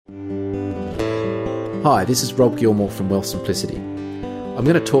Hi, this is Rob Gilmore from Wealth Simplicity. I'm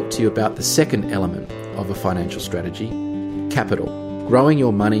going to talk to you about the second element of a financial strategy, capital, growing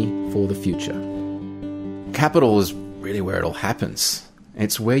your money for the future. Capital is really where it all happens.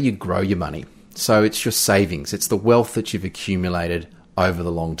 It's where you grow your money. So it's your savings. It's the wealth that you've accumulated over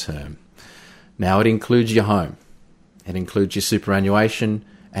the long term. Now it includes your home. It includes your superannuation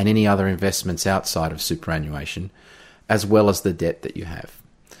and any other investments outside of superannuation, as well as the debt that you have.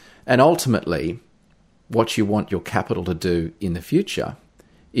 And ultimately, what you want your capital to do in the future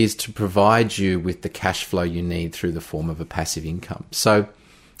is to provide you with the cash flow you need through the form of a passive income. So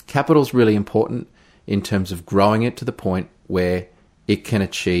capital is really important in terms of growing it to the point where it can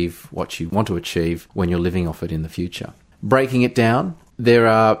achieve what you want to achieve when you're living off it in the future. Breaking it down, there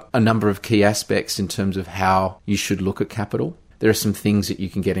are a number of key aspects in terms of how you should look at capital. There are some things that you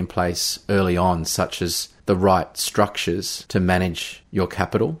can get in place early on, such as the right structures to manage your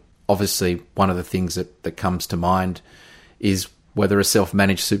capital. Obviously, one of the things that comes to mind is whether a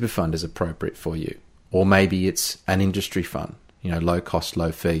self-managed super fund is appropriate for you, or maybe it's an industry fund, low cost,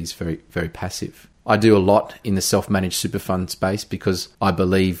 low fees, very, very passive. I do a lot in the self-managed super fund space because I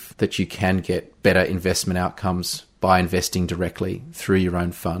believe that you can get better investment outcomes by investing directly through your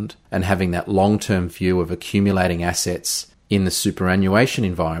own fund and having that long-term view of accumulating assets in the superannuation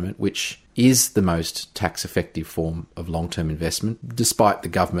environment, which is the most tax-effective form of long-term investment, despite the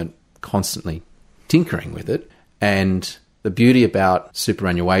government constantly tinkering with it. And the beauty about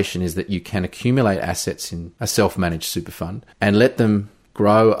superannuation is that you can accumulate assets in a self-managed super fund and let them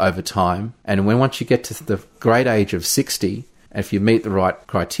grow over time. And once you get to the great age of 60, if you meet the right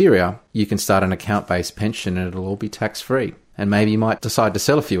criteria, you can start an account-based pension and it'll all be tax-free. And maybe you might decide to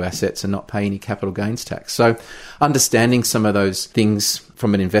sell a few assets and not pay any capital gains tax. So understanding some of those things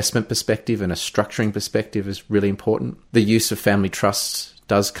from an investment perspective and a structuring perspective is really important. The use of family trusts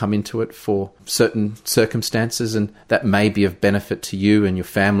does come into it for certain circumstances, and that may be of benefit to you and your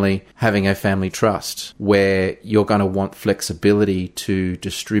family, having a family trust where you're going to want flexibility to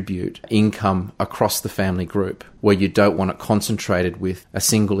distribute income across the family group, where you don't want it concentrated with a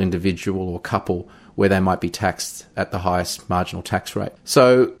single individual or couple where they might be taxed at the highest marginal tax rate.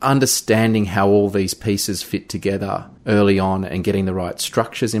 So understanding how all these pieces fit together early on and getting the right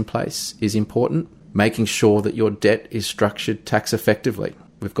structures in place is important. Making sure that your debt is structured tax effectively.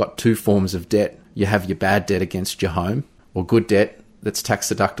 We've got two forms of debt. You have your bad debt against your home, or good debt that's tax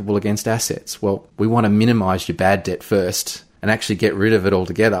deductible against assets. Well, we want to minimize your bad debt first and actually get rid of it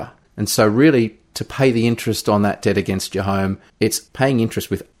altogether. And so really, to pay the interest on that debt against your home, it's paying interest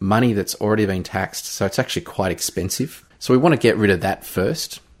with money that's already been taxed. So it's actually quite expensive. So we want to get rid of that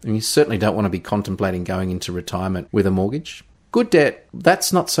first. And you certainly don't want to be contemplating going into retirement with a mortgage. Good debt,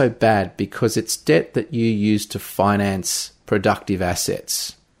 that's not so bad because it's debt that you use to finance productive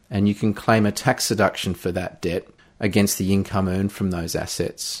assets. And you can claim a tax deduction for that debt against the income earned from those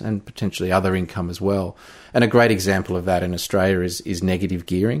assets and potentially other income as well. And a great example of that in Australia is negative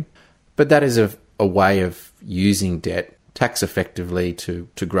gearing. But that is a way of using debt tax effectively to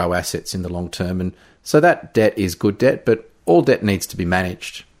grow assets in the long term. And so that debt is good debt, but all debt needs to be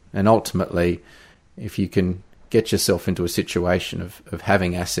managed. And ultimately, if you can get yourself into a situation of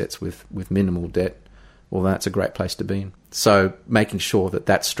having assets with minimal debt, well, that's a great place to be in. So making sure that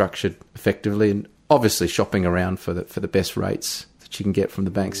that's structured effectively, and obviously shopping around for the best rates that you can get from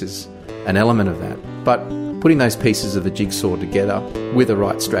the banks is an element of that. But putting those pieces of the jigsaw together with the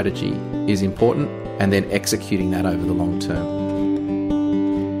right strategy is important, and then executing that over the long term.